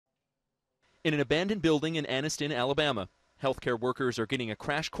In an abandoned building in Anniston, Alabama, healthcare workers are getting a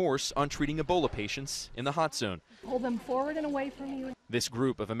crash course on treating Ebola patients in the hot zone. Pull them forward and away from you. This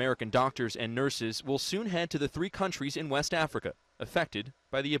group of American doctors and nurses will soon head to the 3 countries in West Africa affected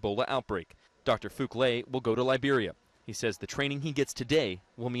by the Ebola outbreak. Dr. Fukley will go to Liberia. He says the training he gets today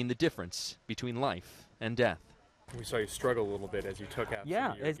will mean the difference between life and death. We saw you struggle a little bit as you took out.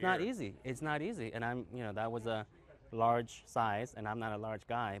 Yeah, your it's gear. not easy. It's not easy, and that was a large size, and I'm not a large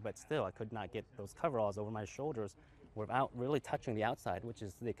guy, but still, I could not get those coveralls over my shoulders without really touching the outside, which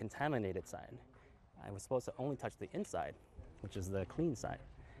is the contaminated side. I was supposed to only touch the inside, which is the clean side,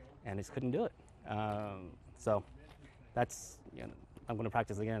 and I just couldn't do it. So that's, I'm going to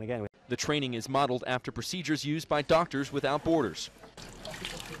practice again and again. The training is modeled after procedures used by Doctors Without Borders.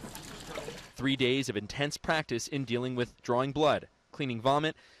 3 days of intense practice in dealing with drawing blood, cleaning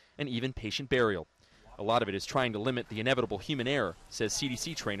vomit, and even patient burial. A lot of it is trying to limit the inevitable human error, says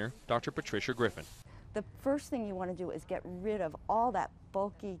CDC trainer Dr. Patricia Griffin. The first thing you want to do is get rid of all that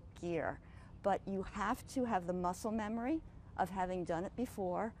bulky gear, but you have to have the muscle memory of having done it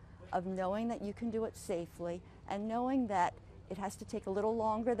before, of knowing that you can do it safely, and knowing that it has to take a little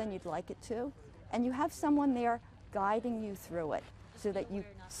longer than you'd like it to, and you have someone there guiding you through it so that you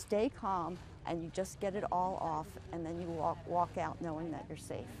stay calm and you just get it all off, and then you walk out knowing that you're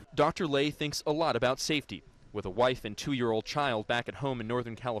safe. Dr. Lay thinks a lot about safety. With a wife and 2-year-old child back at home in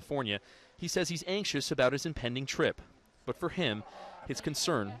Northern California, he says he's anxious about his impending trip. But for him, his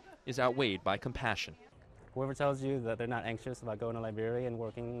concern is outweighed by compassion. Whoever tells you that they're not anxious about going to Liberia and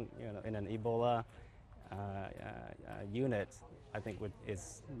working in an Ebola unit, I think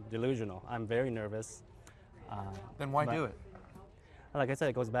is delusional. I'm very nervous. Then why do it? Like I said,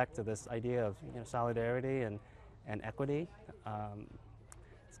 it goes back to this idea of solidarity and equity.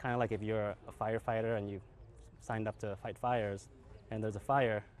 It's kind of like if you're a firefighter and you signed up to fight fires, and there's a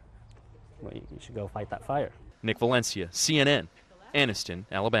fire, well, you should go fight that fire. Nick Valencia, CNN, Anniston,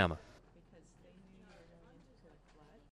 Alabama.